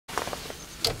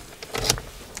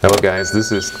Hello guys,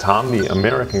 this is Tom, the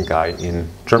American guy in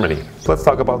Germany. Let's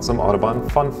talk about some Autobahn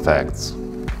fun facts.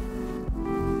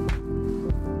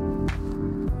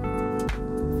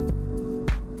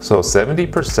 So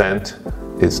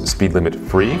 70% is speed limit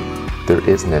free. There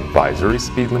is an advisory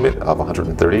speed limit of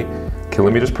 130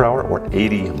 kilometers per hour or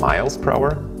 80 miles per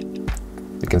hour.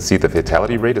 You can see the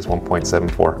fatality rate is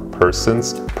 1.74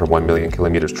 persons per 1 million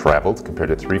kilometers traveled compared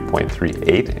to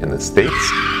 3.38 in the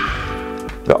States.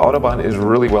 The Autobahn is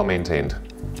really well maintained.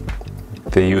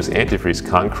 They use antifreeze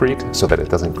concrete so that it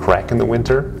doesn't crack in the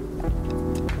winter.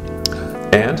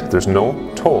 And there's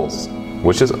no tolls,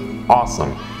 which is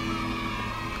awesome.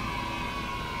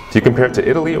 If you compare it to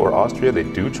Italy or Austria, they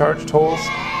do charge tolls.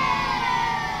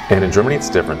 And in Germany,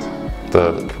 it's different.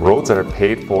 The roads that are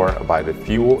paid for by the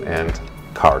fuel and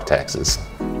car taxes.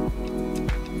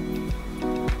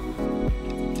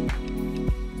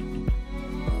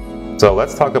 So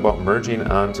let's talk about merging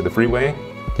onto the freeway.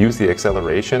 Use the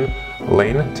acceleration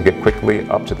lane to get quickly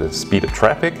up to the speed of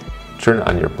traffic. Turn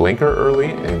on your blinker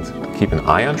early and keep an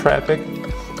eye on traffic.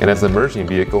 And as the merging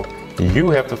vehicle,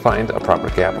 you have to find a proper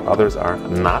gap. Others are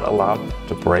not allowed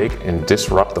to brake and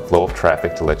disrupt the flow of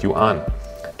traffic to let you on.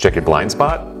 Check your blind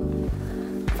spot,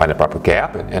 find a proper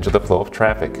gap, and enter the flow of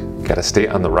traffic. You gotta stay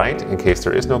on the right in case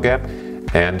there is no gap,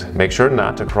 and make sure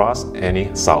not to cross any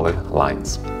solid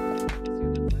lines.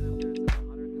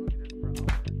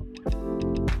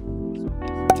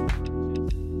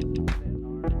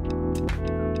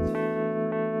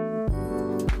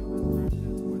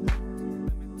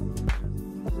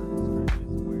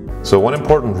 So one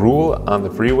important rule on the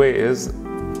freeway is,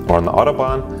 or on the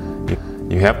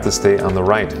Autobahn, you have to stay on the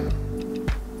right.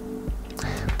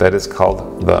 That is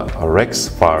called the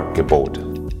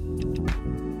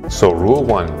Rechtsfahrgebot. So rule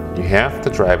 1, you have to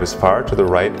drive as far to the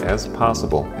right as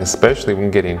possible, especially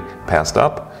when getting passed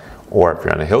up, or if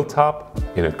you're on a hilltop,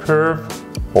 in a curve,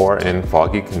 or in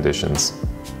foggy conditions.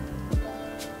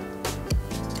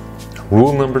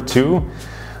 Rule number 2,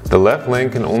 the left lane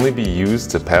can only be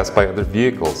used to pass by other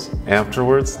vehicles.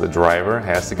 Afterwards, the driver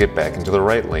has to get back into the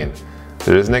right lane.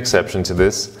 There is an exception to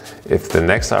this if the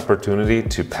next opportunity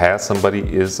to pass somebody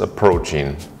is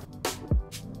approaching.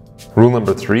 Rule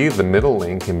number 3, the middle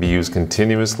lane can be used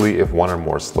continuously if one or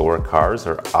more slower cars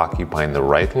are occupying the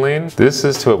right lane. This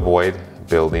is to avoid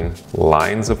building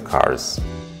lines of cars.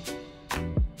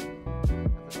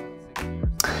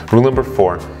 Rule number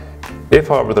 4, if,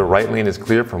 however, the right lane is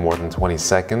clear for more than 20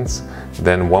 seconds,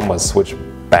 then one must switch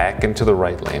back into the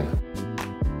right lane.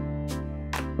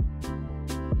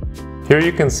 Here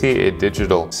you can see a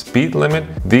digital speed limit.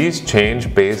 These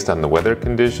change based on the weather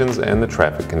conditions and the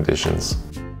traffic conditions.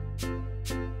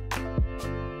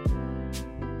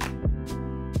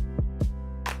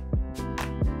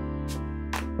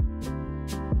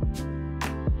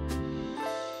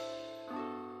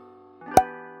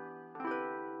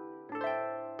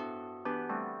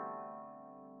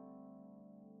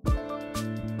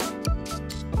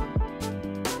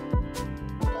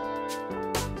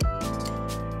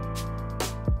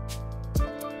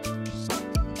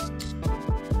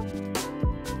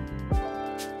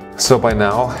 So by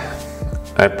now,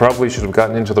 I probably should have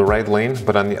gotten into the right lane,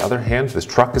 but on the other hand, this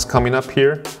truck is coming up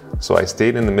here, so I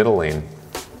stayed in the middle lane.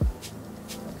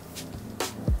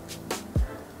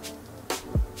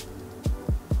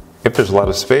 If there's a lot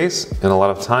of space and a lot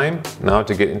of time now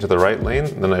to get into the right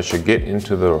lane, then I should get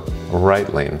into the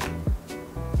right lane.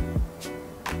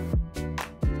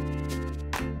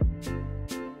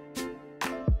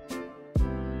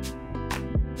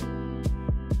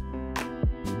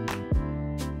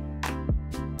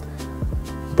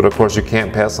 But of course you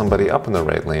can't pass somebody up in the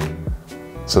right lane.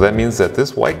 So that means that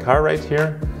this white car right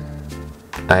here,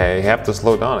 I have to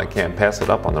slow down. I can't pass it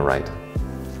up on the right.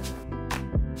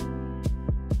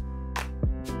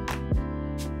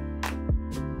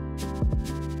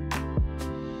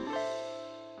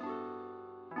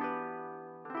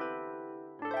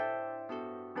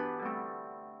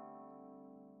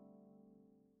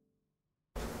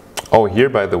 Oh, here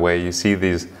by the way, you see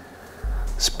these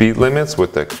speed limits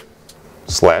with the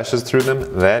slashes through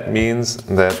them. That means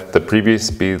that the previous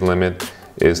speed limit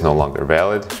is no longer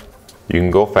valid. You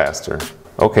can go faster.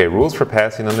 Okay, rules for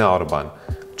passing on the Autobahn.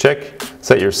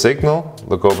 Set your signal,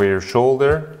 look over your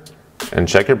shoulder, and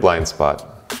check your blind spot.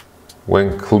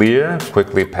 When clear,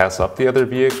 quickly pass up the other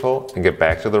vehicle and get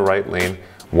back to the right lane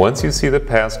once you see the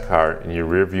passed car in your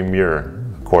rearview mirror,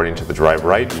 according to the drive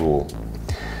right rule.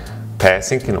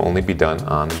 Passing can only be done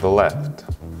on the left.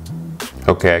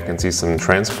 Okay, I can see some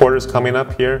transporters coming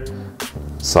up here,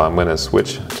 so I'm going to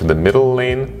switch to the middle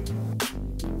lane.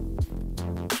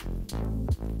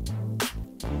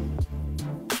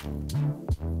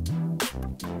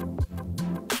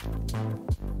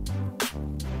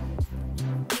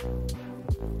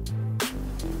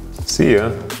 See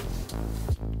ya.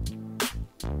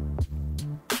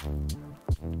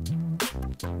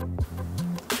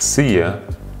 See ya.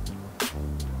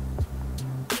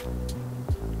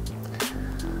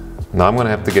 Now I'm going to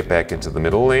have to get back into the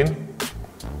middle lane.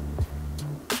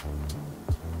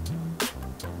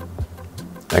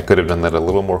 I could have done that a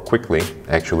little more quickly,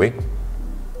 actually.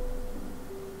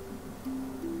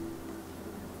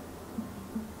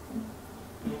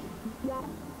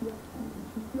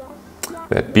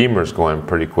 That beamer's going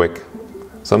pretty quick.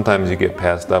 Sometimes you get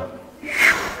passed up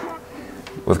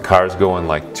with cars going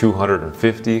like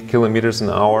 250 kilometers an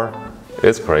hour.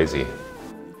 It's crazy.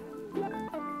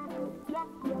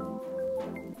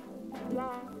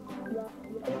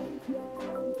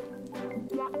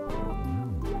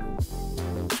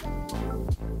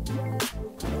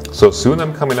 So soon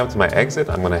I'm coming up to my exit.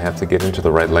 I'm going to have to get into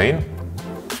the right lane.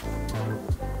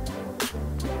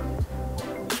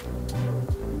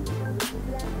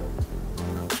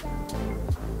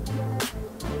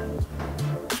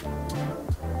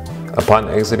 Upon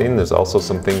exiting, there's also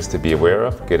some things to be aware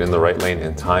of. Get in the right lane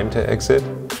in time to exit.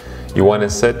 You want to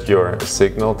set your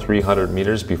signal 300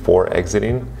 meters before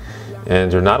exiting,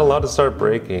 and you're not allowed to start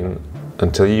braking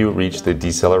until you reach the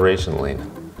deceleration lane.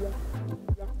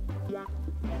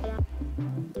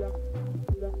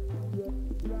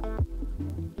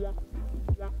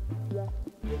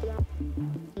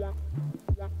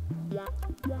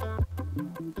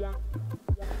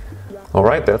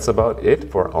 Alright, that's about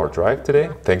it for our drive today.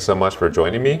 Thanks so much for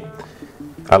joining me.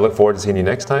 I look forward to seeing you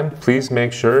next time. Please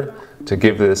make sure to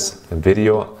give this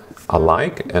video a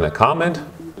like and a comment.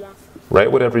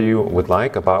 Write whatever you would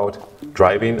like about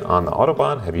driving on the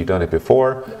Autobahn. Have you done it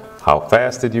before? How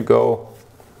fast did you go?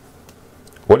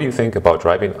 What do you think about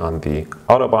driving on the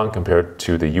Autobahn compared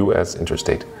to the US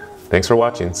Interstate? Thanks for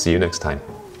watching. See you next time.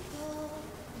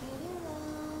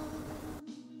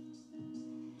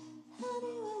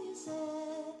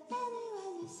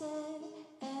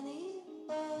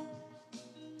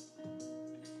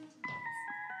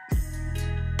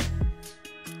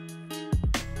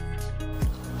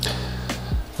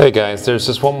 Hey guys, there's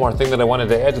just one more thing that I wanted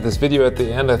to add to this video at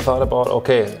the end. I thought about,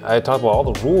 okay, I talked about all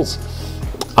the rules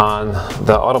on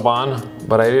the Autobahn,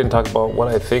 but I didn't talk about what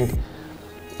I think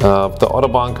of the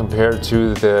Autobahn compared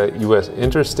to the US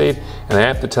Interstate. And I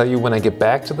have to tell you, when I get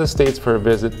back to the States for a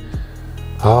visit,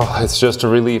 oh, it's just a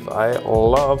relief. I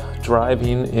love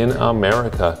driving in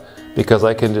America because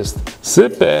I can just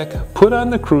sit back, put on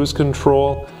the cruise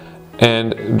control,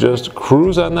 and just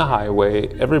cruise on the highway.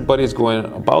 Everybody's going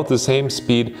about the same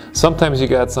speed. Sometimes you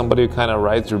got somebody who kind of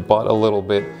rides your butt a little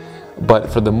bit, but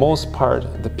for the most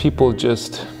part, the people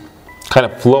just kind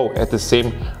of flow at the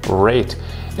same rate.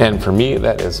 And for me,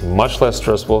 that is much less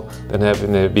stressful than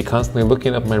having to be constantly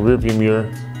looking up my rearview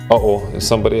mirror. Uh-oh, is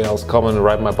somebody else coming to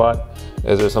ride my butt?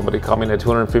 Is there somebody coming at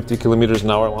 250 kilometers an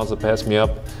hour and wants to pass me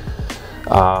up?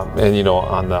 And you know,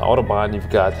 on the Autobahn, you've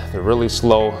got the really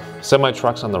slow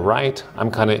semi-trucks on the right.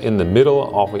 I'm kind of in the middle,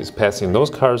 always passing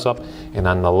those cars up. And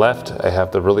on the left, I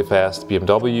have the really fast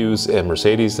BMWs and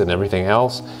Mercedes and everything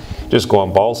else, just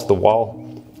going balls to the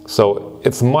wall. So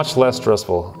it's much less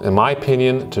stressful, in my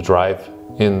opinion, to drive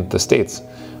in the States.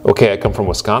 Okay, I come from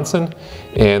Wisconsin,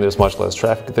 and there's much less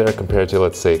traffic there compared to,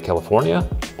 let's say, California.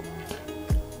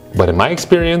 But in my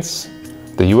experience,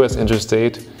 the US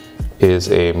Interstate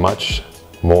is a much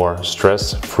more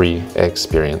stress-free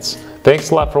experience.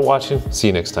 Thanks a lot for watching. See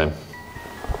you next time.